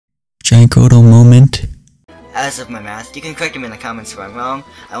GiantGrotle moment. As of my math, you can correct me in the comments if I'm wrong.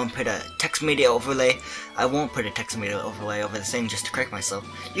 I won't put a text media overlay. over the thing just to correct myself.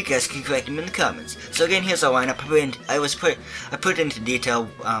 You guys can correct me in the comments. So again, here's our lineup. I put into detail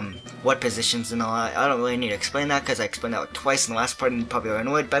what positions and all that. I don't really need to explain that because I explained that twice in the last part and you probably are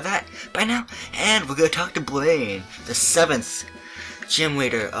annoyed by that by now. And we're gonna talk to Blaine, the 7th gym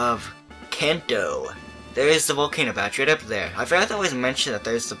leader of Kanto. There is the volcano badge right up there. I forgot to always mention that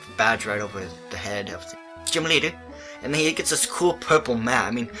there's the badge right over the head of the gym leader. And then he gets this cool purple mat.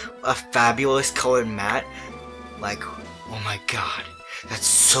 I mean, a fabulous colored mat. Like, oh my god. That's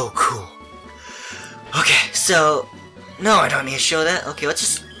so cool. Okay, so... No, I don't need to show that. Okay, let's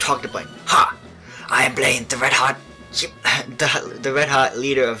just talk to Blaine. Ha! I am Blaine, the red hot... the red hot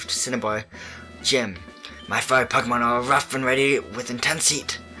leader of Cinnabar Gym. My fire Pokemon are rough and ready with intense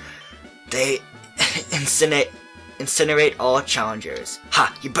heat. They incinerate all challengers.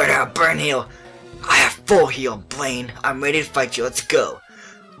 Ha! You better have burn heal. I have full heal, Blaine. I'm ready to fight you. Let's go.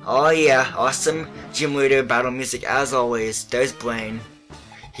 Oh yeah, awesome gym leader battle music as always. There's Blaine.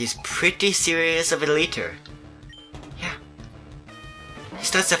 He's pretty serious of a leader. Yeah. He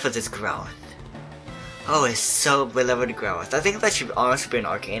starts off with his Growlithe. Oh, it's so beloved Growlithe. I think that should honestly be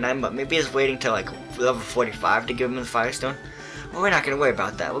an Arcanine, but maybe he's waiting till like level 45 to give him the Firestone. Well, we're not gonna worry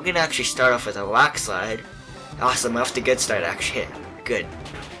about that. We're gonna actually start off with a Rock Slide. Awesome, off the good start actually. Good.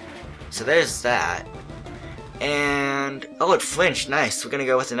 So there's that. And oh, it flinched. Nice. We're gonna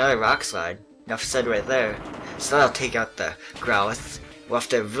go with another Rock Slide. Enough said right there. So that'll take out the Growlithe. We're off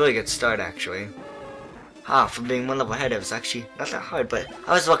to a really good start actually. For being one level ahead, it was actually not that hard, but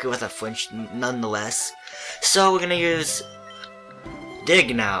I was lucky with a flinch nonetheless. So we're gonna use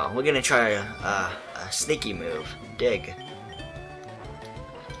Dig now. We're gonna try a sneaky move. Dig.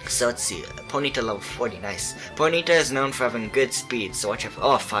 So let's see. Ponyta level 40, nice. Ponyta is known for having good speed, so watch out for.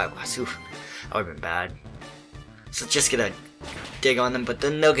 Oh, Fire Blast. Oof. That would've been bad. So let's just get a dig on them, but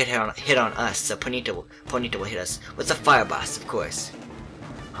then they'll get hit on us, so Ponyta will hit us with a Fire Blast, of course.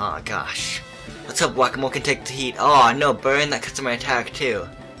 Oh gosh. Let's hope Whack-A-Mole can take the heat. Oh no, burn, that cuts my attack too.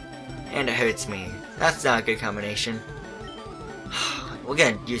 And it hurts me. That's not a good combination. We're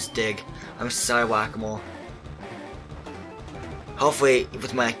gonna use Dig. I'm sorry, Whack-A-Mole. Hopefully,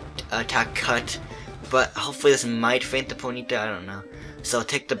 with my attack cut, but hopefully this might faint the Ponyta, I don't know. So I'll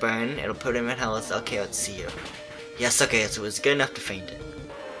take the burn, it'll put him in health. Okay, let's see here. Yes, okay, so it's good enough to faint it.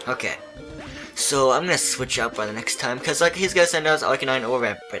 Okay. So I'm gonna switch up by the next time, because like he's gonna send out his Arcanine or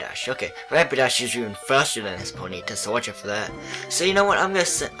Rapidash. Okay, Rapidash is even faster than his Ponyta, so watch out for that. So you know what, I'm gonna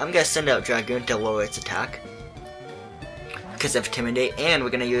send out Dragoon to lower its attack. Because of Intimidate, and we're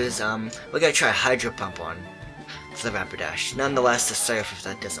gonna use, we're gonna try Hydro Pump on the Rapidash. Nonetheless, the Surf if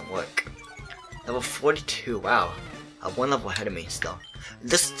that doesn't work. Level 42, wow. One level ahead of me still.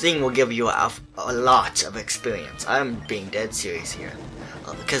 This thing will give you a lot of experience. I'm being dead serious here.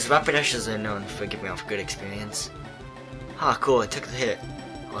 Because Rapidashes are known for giving off good experience. Ah, cool, it took the hit.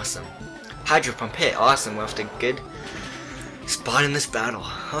 Awesome. Hydro Pump hit, awesome, we're off to a good spot in this battle.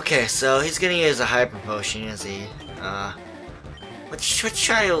 Okay, so he's gonna use a Hyper Potion as he, let's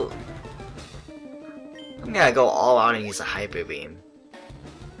try. I'm gonna go all out and use a Hyper Beam.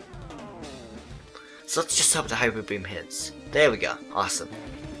 So let's just hope the Hyper Beam hits. There we go. Awesome.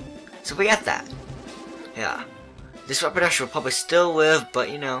 So we got that. Yeah. This Rapidash will probably still live,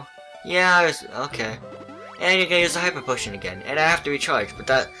 but you know. Yeah, okay. And you're gonna use the Hyper Potion again. And I have to recharge, but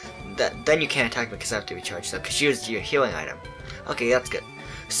then you can't attack me because I have to recharge, so because you used your healing item. Okay, that's good.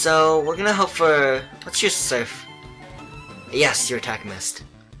 So we're gonna hope for, let's use Surf. Yes, your attack missed.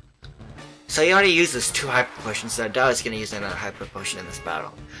 So he already uses 2 Hyper Potions, so I doubt he's gonna use another Hyper Potion in this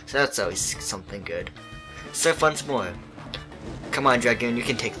battle. So that's always something good. Surf once more. Come on, Dragoon, you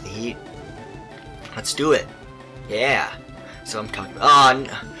can take the heat. Let's do it. Yeah. So I'm talking about.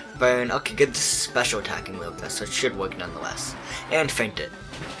 Oh, burn. Okay, good special attacking move, though, so it should work nonetheless. And faint it.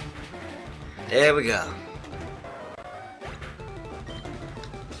 There we go.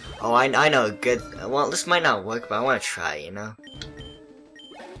 Oh, I know. Good. Well, this might not work, but I want to try, you know?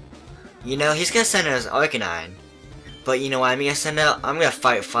 You know, he's gonna send out his Arcanine. But you know what I'm gonna send out? I'm gonna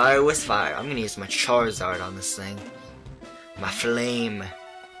fight fire with fire. I'm gonna use my Charizard on this thing. My flame.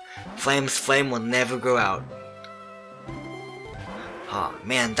 Flame will never grow out. Oh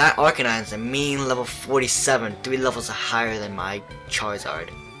man, that Arcanine's a mean level 47, 3 levels higher than my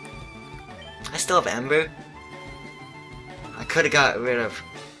Charizard. I still have Ember. I could've got rid of.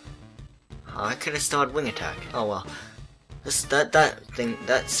 Oh, I could've still had Wing Attack. Oh well.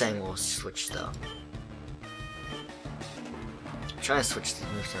 That saying will switch though. Try to switch the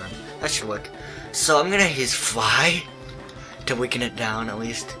moves around. That should work. So I'm gonna use Fly to weaken it down at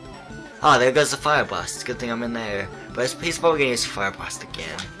least. Oh, there goes the Fire Blast. Good thing I'm in there. But he's probably gonna use Fire Blast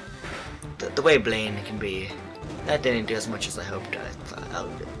again. The way Blaine can be. That didn't do as much as I hoped.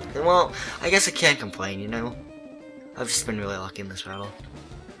 Well, I guess I can't complain, you know? I've just been really lucky in this battle.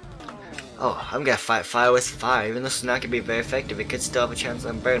 Oh, I'm gonna fight fire with fire. Even though it's not gonna be very effective, it could still have a chance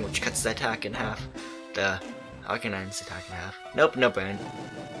on burn, which cuts the attack in half. The Arcanine's attack in half. Nope, no burn.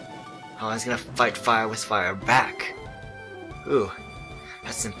 Oh, I was gonna fight fire with fire back. Ooh,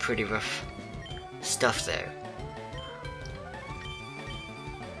 that's some pretty rough stuff there.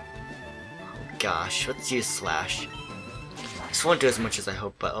 Oh gosh, let's use Slash. This won't do as much as I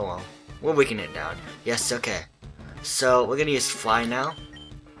hope, but oh well. We'll weaken it down. Yes, okay. So, we're gonna use Fly now.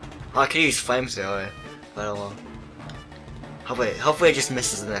 Oh, I could use Flamethrower, but oh well. Hopefully it just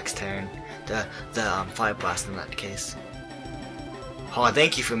misses the next turn. The Fire Blast in that case. Oh,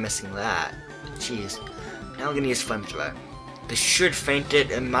 thank you for missing that. Jeez. Now we're gonna use Flamethrower. This should feint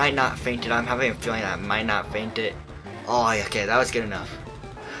it. It might not feint it. I'm having a feeling that it might not feint it. Oh, okay, that was good enough.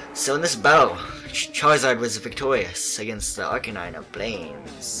 So in this battle, Charizard was victorious against the Arcanine of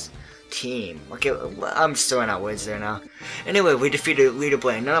Blaine's team. Okay, I'm just throwing out words there now. Anyway, we defeated Leader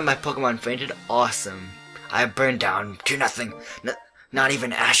Blaine. None of my Pokemon fainted. Awesome. I burned down to nothing. Not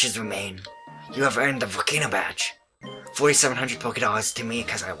even ashes remain. You have earned the Volcano Badge. 4,700 Pokédollars to me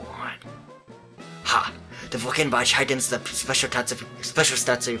because I won. Ha! The Volcano Badge heightens the special stats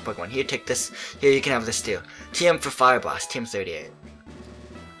of your Pokemon. Here, take this. Here, you can have this too. TM for Fire Blast. TM 38.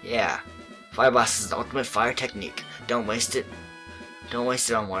 Yeah. Fire Blast is the ultimate fire technique. Don't waste it. Don't waste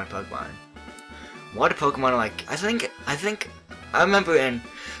it on water Pokemon. Water Pokemon are like, I remember in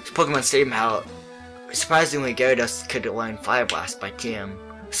Pokemon Stadium how surprisingly Gyarados could learn Fire Blast by TM.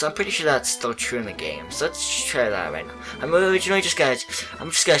 So I'm pretty sure that's still true in the game. So let's try that right now. I'm just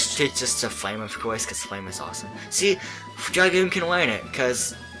gonna switch this to Flame, of course, because Flame is awesome. See, Dragoon can learn it,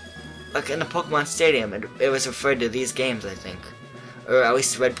 because like in the Pokemon Stadium, it was referred to these games, I think, or at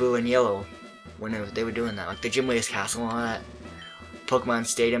least Red, Blue, and Yellow when they were doing that, like the Gym Leader's Castle and all that. Pokemon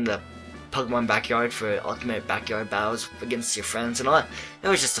Stadium, the Pokemon Backyard for ultimate backyard battles against your friends and all that. It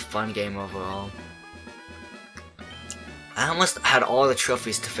was just a fun game overall. I almost had all the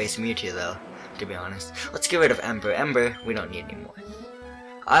trophies to face Mewtwo though, to be honest. Let's get rid of Ember. Ember, we don't need anymore.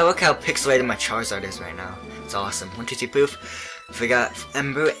 I look how pixelated my Charizard is right now. It's awesome. 1, 2, 3, poof. We got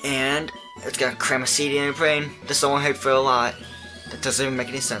Ember and it's got Cramacity in your brain. This only hurt for a lot. That doesn't even make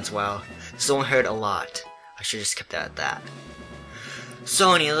any sense, wow. This only hurt a lot. I should just kept that at that.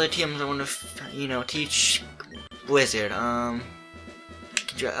 So any other teams I want to, teach Blizzard?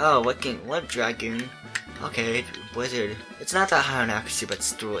 What Dragoon? Okay, Blizzard. It's not that high on accuracy, but it's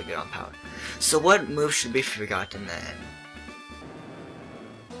still really good on power. So what moves should be forgotten then?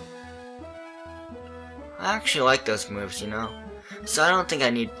 I actually like those moves, So I don't think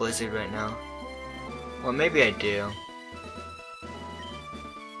I need Blizzard right now. Well, maybe I do.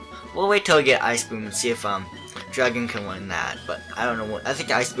 We'll wait till we get Ice Boom and see if Dragon can win that, but I don't know what. I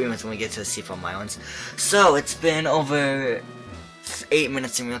think Ice Beam is when we get to the Seafoam Islands. So it's been over 8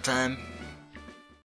 minutes in real time.